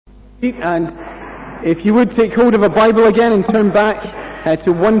And if you would take hold of a Bible again and turn back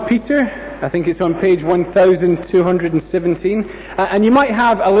to 1 Peter, I think it's on page 1217. And you might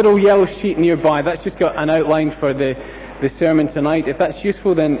have a little yellow sheet nearby. That's just got an outline for the sermon tonight. If that's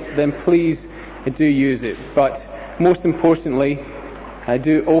useful, then please do use it. But most importantly,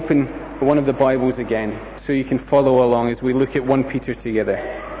 do open one of the Bibles again so you can follow along as we look at 1 Peter together.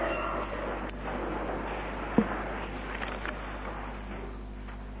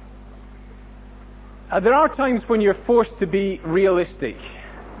 There are times when you're forced to be realistic.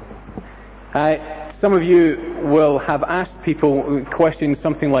 Some of you will have asked people questions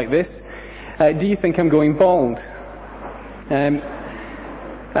something like this. Do you think I'm going bald?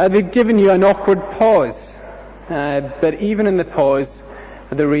 They've given you an awkward pause. But even in the pause,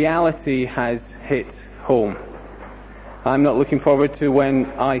 the reality has hit home. I'm not looking forward to when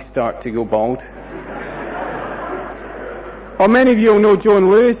I start to go bald. Well, many of you will know Joe and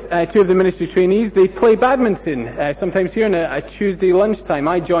Lewis, two of the ministry trainees. They play badminton, sometimes here on a Tuesday lunchtime.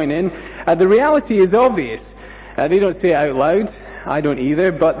 I join in. The reality is obvious. They don't say it out loud. I don't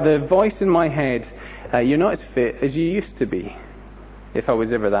either. But the voice in my head, you're not as fit as you used to be, if I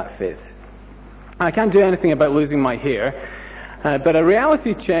was ever that fit. I can't do anything about losing my hair, but a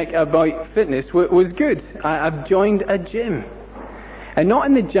reality check about fitness was good. I've joined a gym. And not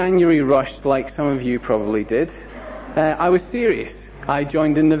in the January rush like some of you probably did. I was serious. I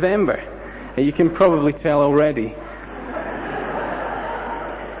joined in November. You can probably tell already.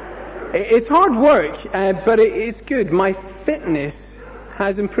 It's hard work, but it is good. My fitness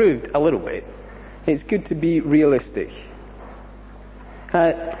has improved a little bit. It's good to be realistic.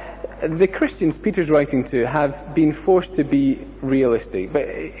 The Christians Peter's writing to have been forced to be realistic, but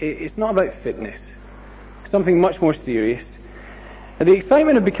it's not about fitness. Something much more serious. The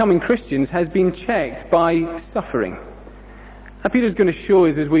excitement of becoming Christians has been checked by suffering. And Peter's going to show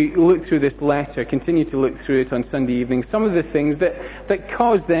us as we look through this letter, continue to look through it on Sunday evening, some of the things that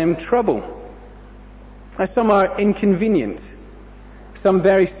cause them trouble. Some are inconvenient, some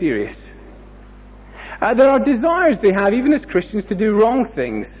very serious. There are desires they have, even as Christians, to do wrong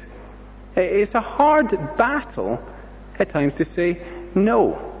things. It's a hard battle at times to say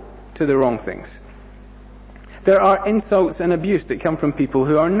no to the wrong things. There are insults and abuse that come from people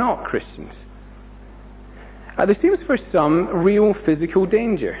who are not Christians. There seems for some real physical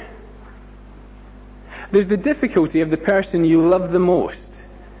danger. There's the difficulty of the person you love the most,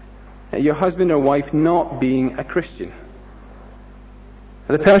 your husband or wife, not being a Christian.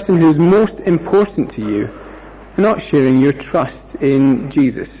 The person who's most important to you not sharing your trust in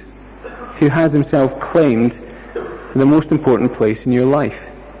Jesus, who has himself claimed the most important place in your life.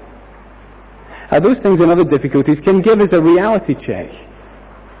 Those things and other difficulties can give us a reality check.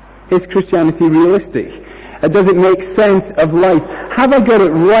 Is Christianity realistic? Does it make sense of life? Have I got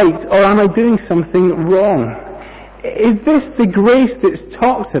it right, or am I doing something wrong? Is this the grace that's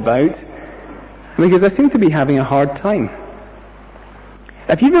talked about? Because I seem to be having a hard time.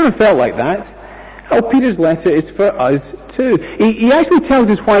 If you've ever felt like that, Peter's letter is for us too. He actually tells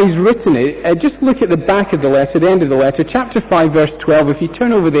us why he's written it. Just look at the back of the letter, the end of the letter, chapter 5, verse 12. If you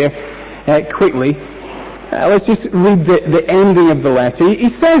turn over there quickly, let's just read the ending of the letter. He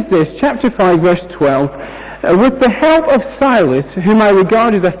says this, chapter 5, verse 12, with the help of Silas, whom I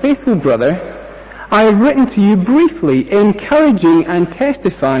regard as a faithful brother, I have written to you briefly, encouraging and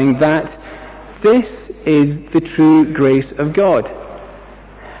testifying that this is the true grace of God.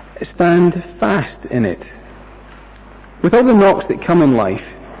 Stand fast in it. With all the knocks that come in life,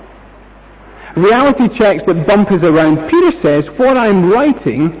 reality checks that bump us around, Peter says, what I'm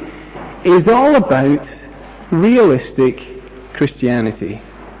writing is all about realistic Christianity.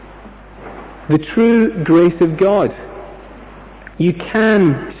 The true grace of God. You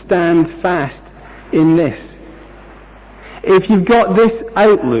can stand fast in this. If you've got this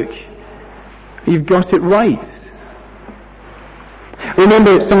outlook, you've got it right.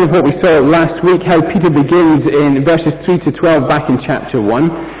 Remember some of what we saw last week, how Peter begins in verses 3 to 12 back in chapter 1.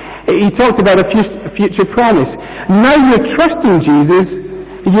 He talked about a future promise. Now you're trusting Jesus,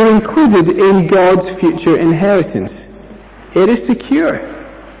 you're included in God's future inheritance. It is secure.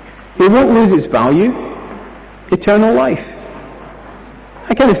 It won't lose its value. Eternal life.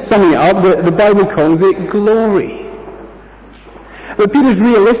 I kind of summing it up, the Bible calls it glory. But Peter's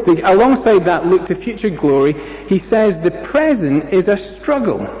realistic. Alongside that look to future glory, he says the present is a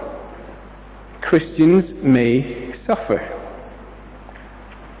struggle. Christians may suffer.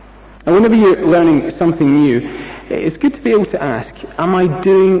 And whenever you're learning something new, it's good to be able to ask, am I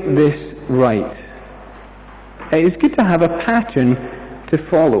doing this right? It's good to have a pattern to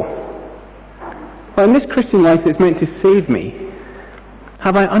follow. Well, in this Christian life that's meant to save me,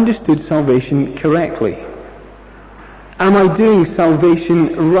 Have I understood salvation correctly? Am I doing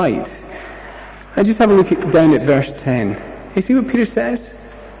salvation right? I just have a look down at verse 10. You see what Peter says?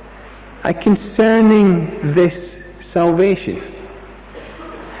 Concerning this salvation.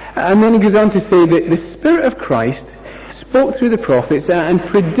 And then he goes on to say that the Spirit of Christ spoke through the prophets and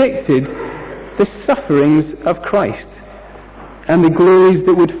predicted the sufferings of Christ and the glories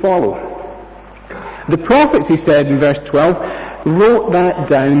that would follow. The prophets, he said in verse 12, wrote that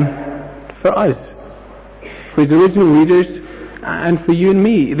down for us, for his original readers and for you and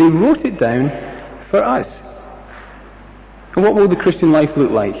me. They wrote it down for us. And what will the Christian life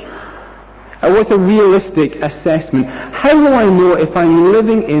look like? What's a realistic assessment? How will I know if I'm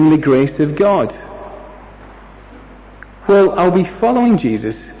living in the grace of God? Well, I'll be following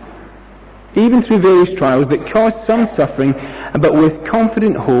Jesus, even through various trials that cause some suffering, but with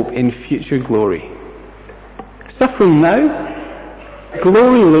confident hope in future glory. Suffering now,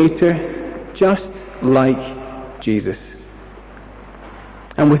 glory later, just like Jesus.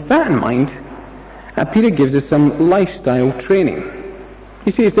 And with that in mind, Peter gives us some lifestyle training.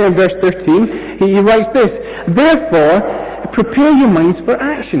 You see, it's there in verse 13. He writes this, therefore, prepare your minds for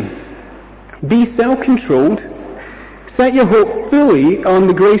action. Be self-controlled. Set your hope fully on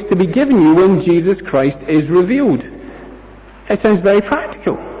the grace to be given you when Jesus Christ is revealed. It sounds very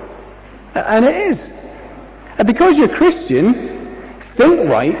practical. And it is. And because you're Christian, think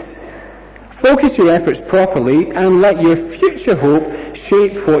right, focus your efforts properly, and let your future hope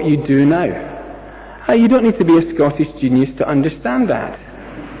shape what you do now. You don't need to be a Scottish genius to understand that.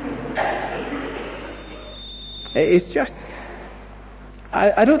 It's just,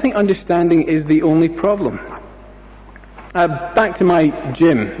 I don't think understanding is the only problem. Back to my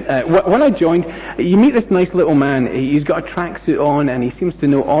gym. When I joined, you meet this nice little man. He's got a tracksuit on and he seems to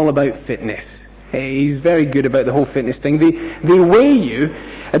know all about fitness. He's very good about the whole fitness thing. They weigh you.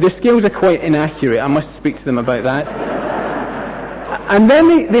 Their scales are quite inaccurate. I must speak to them about that. And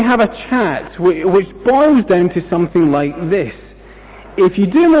then they have a chat which boils down to something like this. If you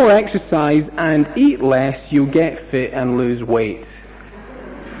do more exercise and eat less, you'll get fit and lose weight.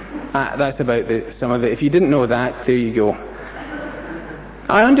 That's about some of it. If you didn't know that, there you go.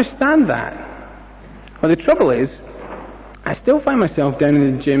 I understand that. Well, the trouble is, I still find myself down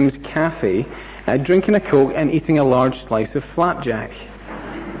in the gym's cafe, drinking a Coke and eating a large slice of flapjack.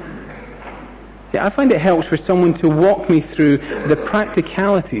 Yeah, I find it helps for someone to walk me through the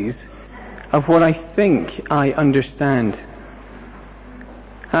practicalities of what I think I understand.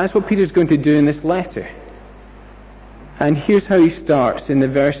 And that's what Peter's going to do in this letter. And here's how he starts in the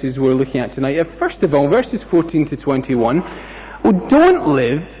verses we're looking at tonight. First of all, verses 14 to 21. Well, don't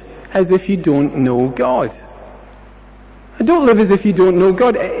live as if you don't know God. Don't live as if you don't know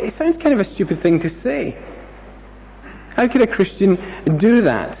God. It sounds kind of a stupid thing to say. How could a Christian do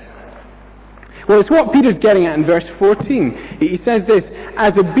that? Well, it's what Peter's getting at in verse 14. He says this,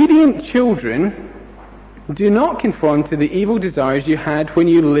 as obedient children, do not conform to the evil desires you had when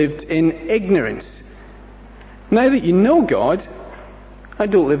you lived in ignorance. Now that you know God,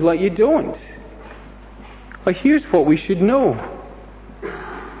 don't live like you don't. But here's what we should know.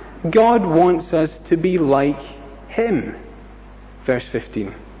 God wants us to be like Him. Verse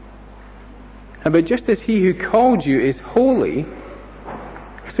 15. But just as He who called you is holy,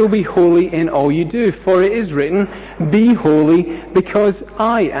 so be holy in all you do. For it is written, be holy because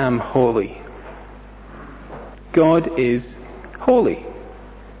I am holy. God is holy.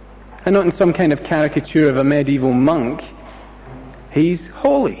 And not in some kind of caricature of a medieval monk. He's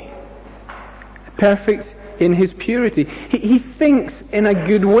holy. Perfect in His purity. He thinks in a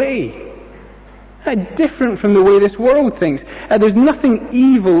good way. Different from the way this world thinks. There's nothing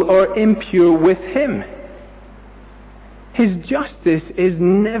evil or impure with Him. His justice is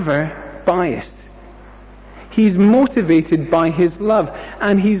never biased. He's motivated by His love.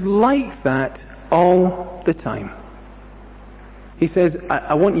 And He's like that all the time. He says,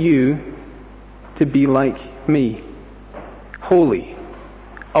 I want you to be like me. Holy.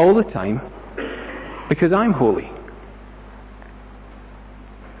 All the time. Because I'm holy.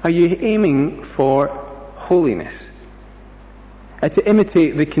 Are you aiming for holiness? To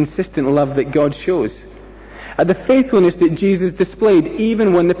imitate the consistent love that God shows? The faithfulness that Jesus displayed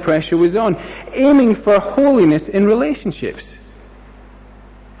even when the pressure was on? Aiming for holiness in relationships?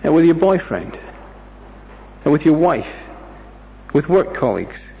 With your boyfriend? With your wife? With work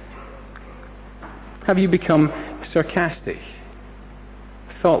colleagues? Have you become sarcastic?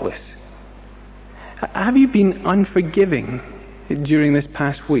 Thoughtless? Have you been unforgiving during this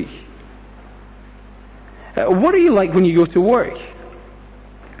past week? What are you like when you go to work?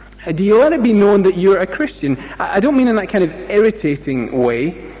 Do you let it be known that you're a Christian? I don't mean in that kind of irritating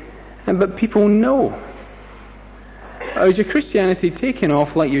way, but people know. Or is your Christianity taken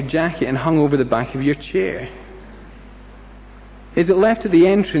off like your jacket and hung over the back of your chair? Is it left at the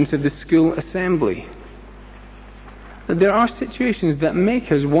entrance of the school assembly? There are situations that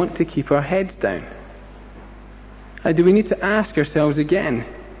make us want to keep our heads down. Do we need to ask ourselves again,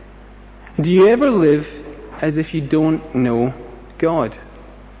 do you ever live as if you don't know God?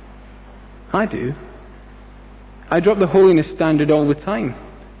 I do. I drop the holiness standard all the time.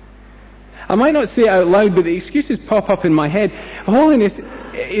 I might not say it out loud, but the excuses pop up in my head. Holiness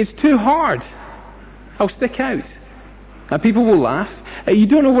is too hard. I'll stick out. People will laugh. You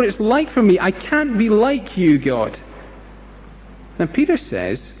don't know what it's like for me. I can't be like you, God. And Peter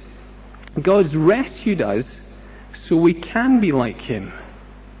says, God's rescued us so we can be like him.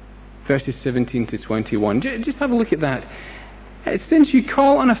 Verses 17 to 21. Just have a look at that. Since you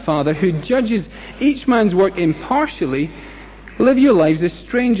call on a Father who judges each man's work impartially, live your lives as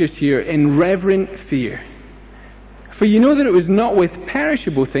strangers here in reverent fear. For you know that it was not with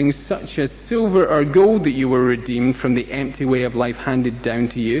perishable things such as silver or gold that you were redeemed from the empty way of life handed down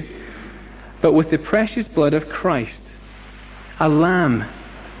to you, but with the precious blood of Christ, a lamb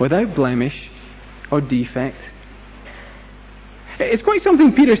without blemish or defect. It's quite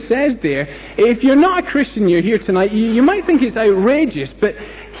something Peter says there. If you're not a Christian, you're here tonight, you might think it's outrageous, but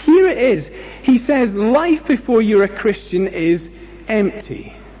here it is. He says life before you're a Christian is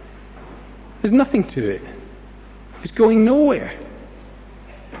empty. There's nothing to it. It's going nowhere.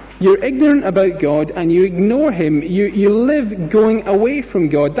 You're ignorant about God and you ignore him. You live going away from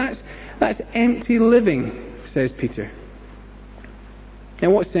God. That's empty living, says Peter.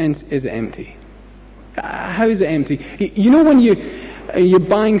 In what sense is it empty? How is it empty? You know when you're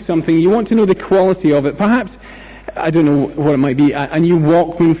buying something, you want to know the quality of it. Perhaps, I don't know what it might be, a new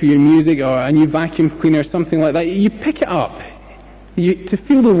Walkman for your music or a new vacuum cleaner or something like that. You pick it up to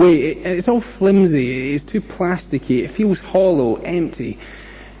feel the weight. It's all flimsy. It's too plasticky. It feels hollow, empty.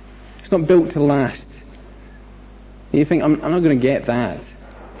 It's not built to last. And you think, I'm not going to get that.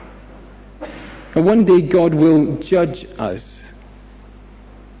 But one day God will judge us.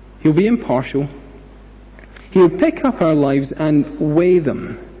 He'll be impartial. He'll pick up our lives and weigh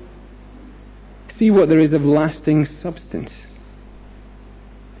them. See what there is of lasting substance.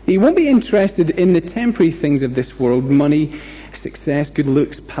 He won't be interested in the temporary things of this world, money, success, good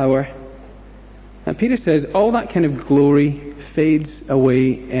looks, power. And Peter says all that kind of glory fades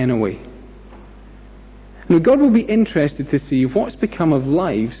away anyway. Now God will be interested to see what's become of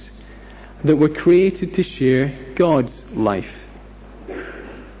lives that were created to share God's life,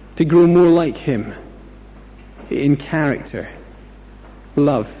 to grow more like him in character,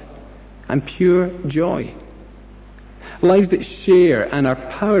 love, and pure joy. Lives that share and are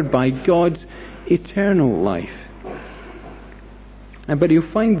powered by God's eternal life. But you'll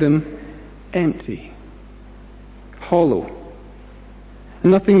find them empty, hollow,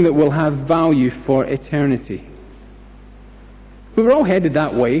 nothing that will have value for eternity. We were all headed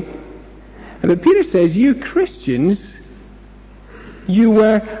that way. But Peter says, you Christians, you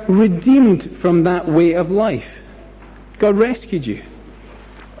were redeemed from that way of life. God rescued you.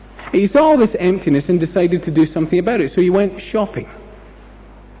 He saw all this emptiness and decided to do something about it, so he went shopping.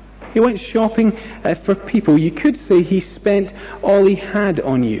 He went shopping for people. You could say he spent all he had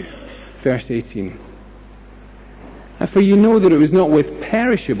on you. Verse 18. For you know that it was not with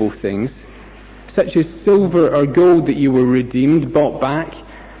perishable things, such as silver or gold, that you were redeemed, bought back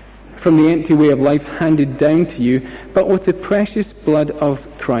from the empty way of life handed down to you, but with the precious blood of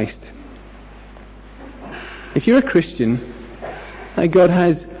Christ. If you're a Christian, God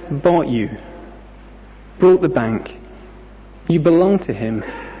has bought you, broke the bank. You belong to him.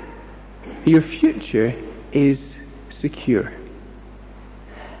 Your future is secure.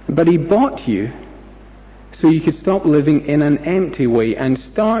 But he bought you so you could stop living in an empty way and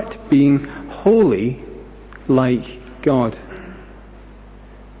start being holy like God.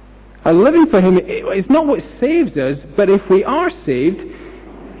 Living for him is not what saves us, but if we are saved,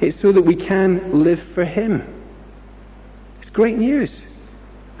 it's so that we can live for him. It's great news.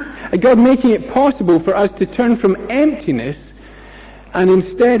 God making it possible for us to turn from emptiness and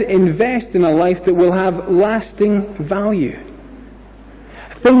instead invest in a life that will have lasting value.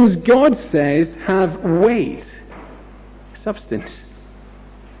 Things God says have weight, substance.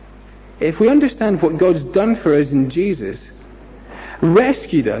 If we understand what God's done for us in Jesus,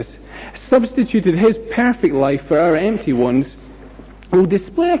 rescued us, substituted his perfect life for our empty ones, we'll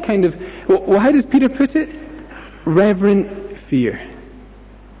display a kind of, well, how does Peter put it? Reverent fear.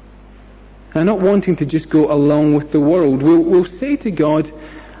 And not wanting to just go along with the world. We'll say to God,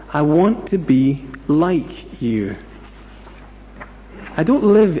 I want to be like you. I don't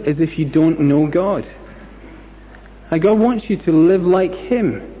live as if you don't know God. God wants you to live like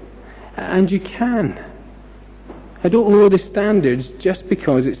Him, and you can. I don't lower the standards just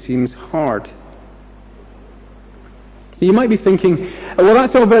because it seems hard. You might be thinking, well,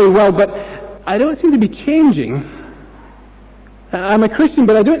 that's all very well, but I don't seem to be changing. I'm a Christian,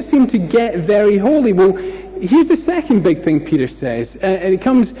 but I don't seem to get very holy. Well, here's the second big thing Peter says, and it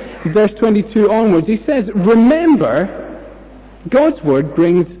comes verse 22 onwards. He says, remember, God's Word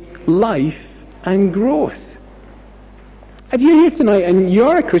brings life and growth. If you're here tonight and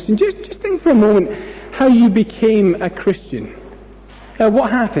you're a Christian, just think for a moment how you became a Christian. What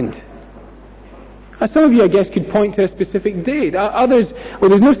happened? Some of you, I guess, could point to a specific date. Others, well,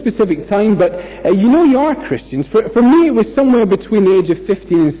 there's no specific time, but you know you are Christians. For me, it was somewhere between the age of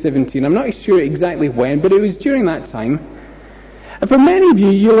 15 and 17. I'm not sure exactly when, but it was during that time. And for many of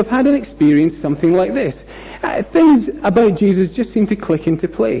you, you'll have had an experience something like this. Things about Jesus just seemed to click into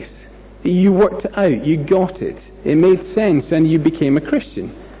place. You worked it out, you got it. It made sense, and you became a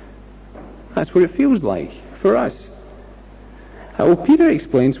Christian. That's what it feels like for us. Well, Peter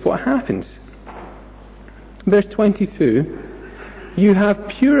explains what happens. Verse 22, you have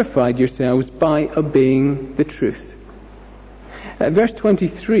purified yourselves by obeying the truth. Verse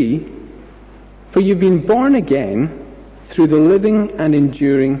 23, for you've been born again through the living and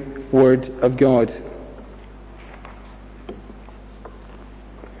enduring Word of God.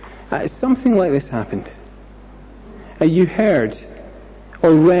 Something like this happened. You heard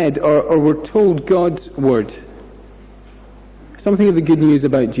or read or were told God's Word. Something of the good news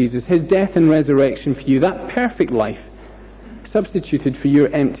about Jesus, His death and resurrection for you, that perfect life substituted for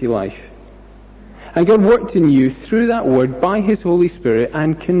your empty life. And God worked in you through that Word by His Holy Spirit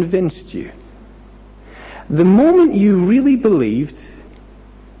and convinced you. The moment you really believed,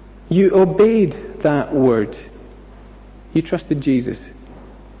 you obeyed that Word. You trusted Jesus.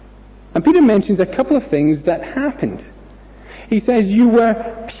 And Peter mentions a couple of things that happened. He says you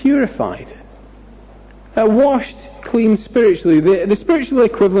were purified, washed clean spiritually, the spiritual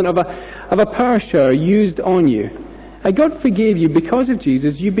equivalent of a power shower used on you. God forgave you because of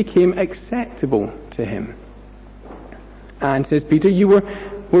Jesus. You became acceptable to Him. And, says Peter, you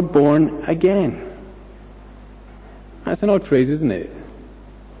were born again. That's an odd phrase, isn't it?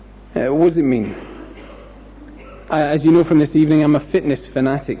 What does it mean? As you know from this evening, I'm a fitness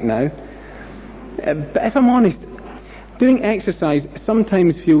fanatic now. But if I'm honest, doing exercise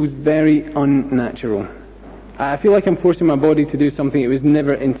sometimes feels very unnatural. I feel like I'm forcing my body to do something it was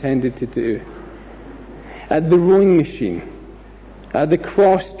never intended to do. The rowing machine, the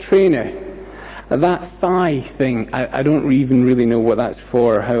cross trainer, that thigh thing, I don't even really know what that's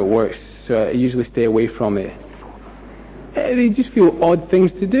for or how it works, so I usually stay away from it. They just feel odd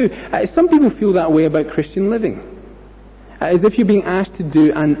things to do. Some people feel that way about Christian living, as if you're being asked to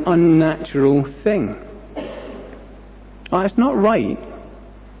do an unnatural thing. That's not right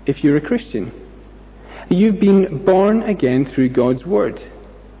if you're a Christian. You've been born again through God's Word.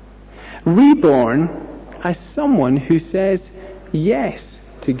 Reborn as someone who says yes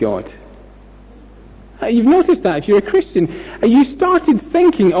to God. You've noticed that if you're a Christian. You started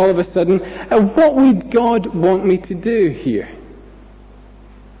thinking all of a sudden, what would God want me to do here?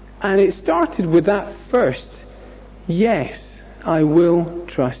 And it started with that first, yes, I will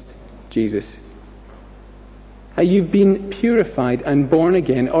trust Jesus. You've been purified and born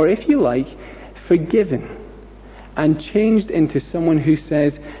again, or if you like, forgiven and changed into someone who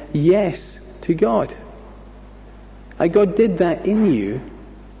says yes to God. God did that in you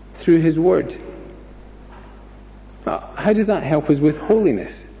through His Word. How does that help us with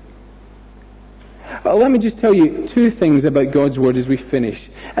holiness? Let me just tell you two things about God's Word as we finish.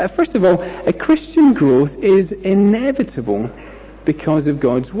 First of all, a Christian growth is inevitable because of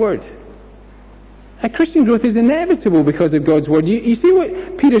God's Word. A Christian growth is inevitable because of God's Word. You see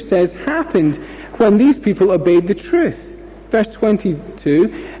what Peter says happened when these people obeyed the truth. Verse 22,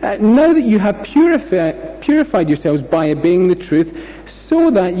 now that you have purified yourselves by obeying the truth,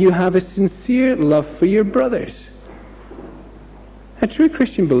 so that you have a sincere love for your brothers. A true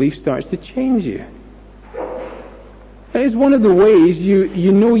Christian belief starts to change you. It is one of the ways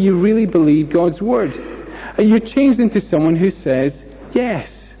you know you really believe God's Word. You're changed into someone who says yes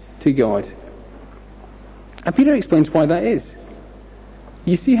to God. And Peter explains why that is.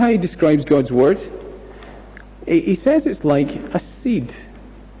 You see how he describes God's Word? He says it's like a seed,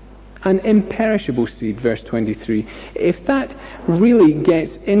 an imperishable seed, verse 23. If that really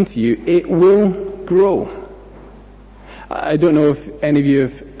gets into you, it will grow. I don't know if any of you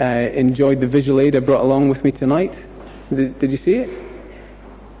have enjoyed the visual aid I brought along with me tonight. Did you see it?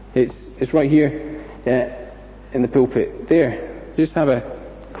 It's right here in the pulpit. There. Just have a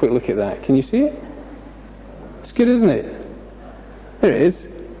quick look at that. Can you see it? It's good, isn't it? There it is.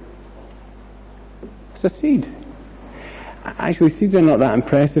 It's a seed. Actually, seeds are not that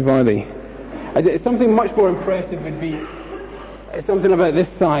impressive, are they? Something much more impressive would be something about this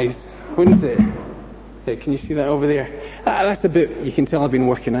size, wouldn't it? Okay, can you see that over there? That's a bit, you can tell I've been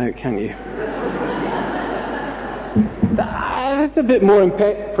working out, can't you? That's a bit more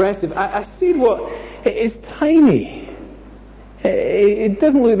impressive. A seed, it is tiny. It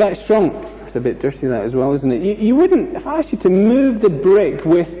doesn't look that strong. It's a bit dirty, that as well, isn't it? You wouldn't, if I asked you to move the brick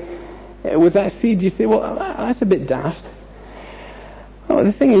with that seed, you say, well, that's a bit daft. Oh,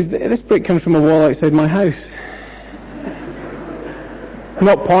 the thing is, this brick comes from a wall outside my house.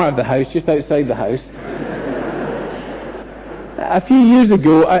 Not part of the house, just outside the house. A few years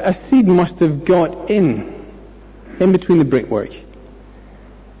ago, a seed must have got in between the brickwork.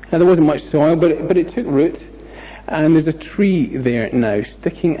 Now, there wasn't much soil, but it took root, and there's a tree there now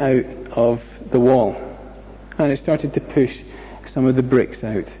sticking out of the wall, and it started to push some of the bricks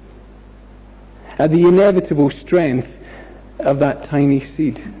out. The inevitable strength of that tiny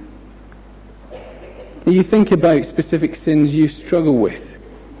seed. You think about specific sins you struggle with.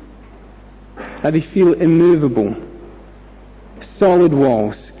 They feel immovable, solid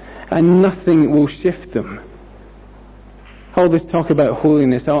walls, and nothing will shift them. All this talk about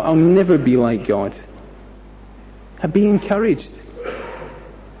holiness, I'll never be like God. Be encouraged.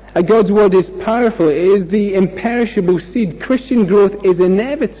 God's word is powerful. It is the imperishable seed. Christian growth is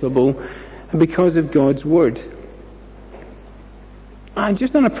inevitable because of God's word. And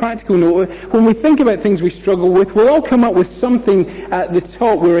just on a practical note, when we think about things we struggle with, we'll all come up with something at the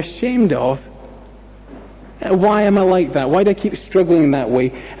top we're ashamed of. Why am I like that? Why do I keep struggling that way?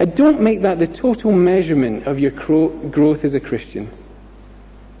 Don't make that the total measurement of your growth as a Christian.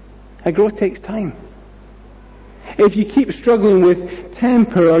 Growth takes time. If you keep struggling with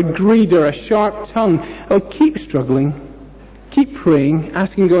temper or greed or a sharp tongue, keep struggling. Keep praying,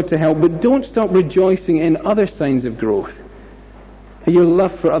 asking God to help, but don't stop rejoicing in other signs of growth. Your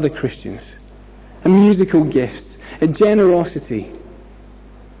love for other Christians, musical gifts, generosity.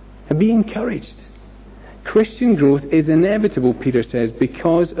 Be encouraged. Christian growth is inevitable, Peter says,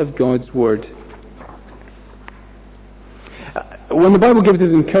 because of God's word. When the Bible gives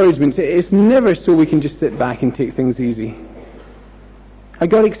us encouragement, it's never so we can just sit back and take things easy.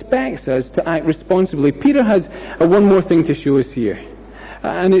 God expects us to act responsibly. Peter has one more thing to show us here,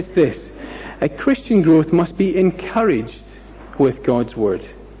 and it's this. Christian growth must be encouraged with God's word.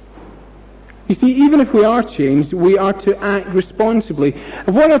 You see, even if we are changed, we are to act responsibly.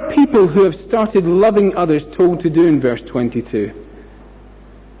 What are people who have started loving others told to do in verse 22?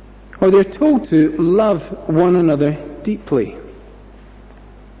 Well, they're told to love one another deeply.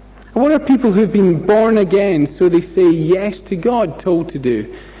 What are people who have been born again, so they say yes to God, told to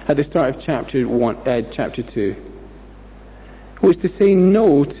do at the start of chapter 2? Well, it's to say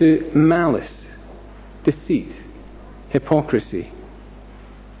no to malice, deceit, hypocrisy.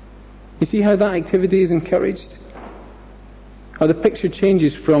 You see how that activity is encouraged? How the picture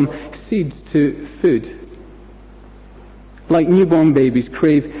changes from seeds to food. Like newborn babies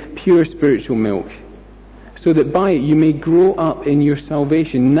crave pure spiritual milk, so that by it you may grow up in your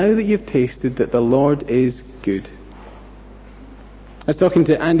salvation, now that you've tasted that the Lord is good. I was talking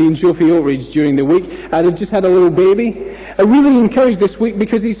to Andy and Sophie Oatridge during the week. They've just had a little baby. I really encouraged this week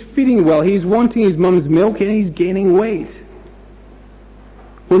because he's feeding well. He's wanting his mum's milk and he's gaining weight.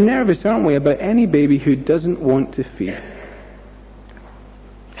 We're nervous, aren't we, about any baby who doesn't want to feed.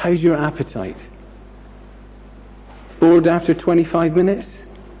 How's your appetite? Bored after 25 minutes?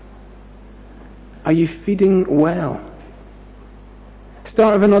 Are you feeding well?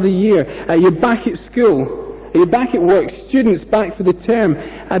 Start of another year. You're back at school. You're back at work. Students back for the term.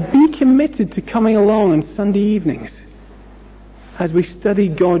 Be committed to coming along on Sunday evenings as we study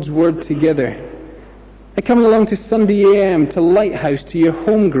God's Word together. Coming along to Sunday AM, to Lighthouse, to your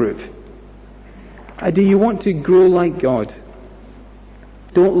home group. Do you want to grow like God?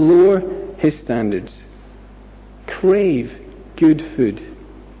 Don't lower His standards. Crave good food.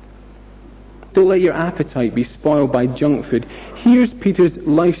 Don't let your appetite be spoiled by junk food. Here's Peter's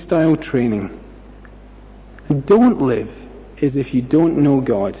lifestyle training. Don't live as if you don't know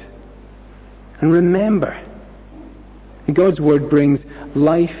God. And remember, God's Word brings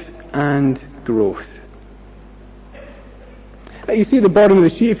life and growth. You see at the bottom of the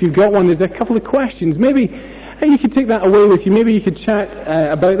sheet, if you've got one, there's a couple of questions. Maybe you could take that away with you. Maybe you could chat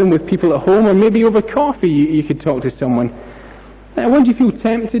about them with people at home, or maybe over coffee you could talk to someone. Won't you feel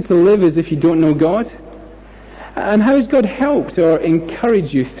tempted to live as if you don't know God? And how has God helped or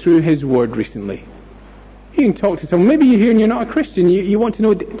encouraged you through His Word recently? You can talk to someone. Maybe you're here and you're not a Christian. You want to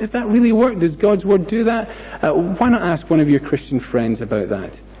know, does that really work? Does God's Word do that? Why not ask one of your Christian friends about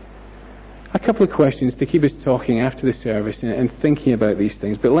that? A couple of questions to keep us talking after the service and thinking about these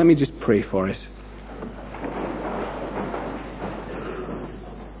things. But let me just pray for us.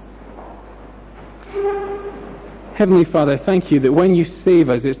 Heavenly Father, thank you that when you save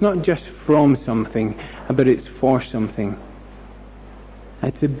us, it's not just from something, but it's for something.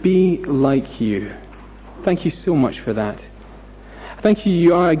 And to be like you. Thank you so much for that. Thank you,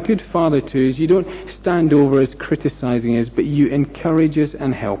 you are a good Father to us. You don't stand over us criticizing us, but you encourage us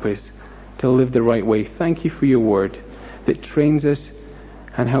and help us to live the right way. Thank you for your word that trains us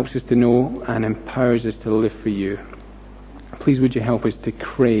and helps us to know and empowers us to live for you. Please would you help us to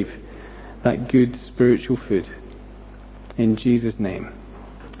crave that good spiritual food. In Jesus' name,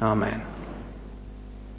 amen.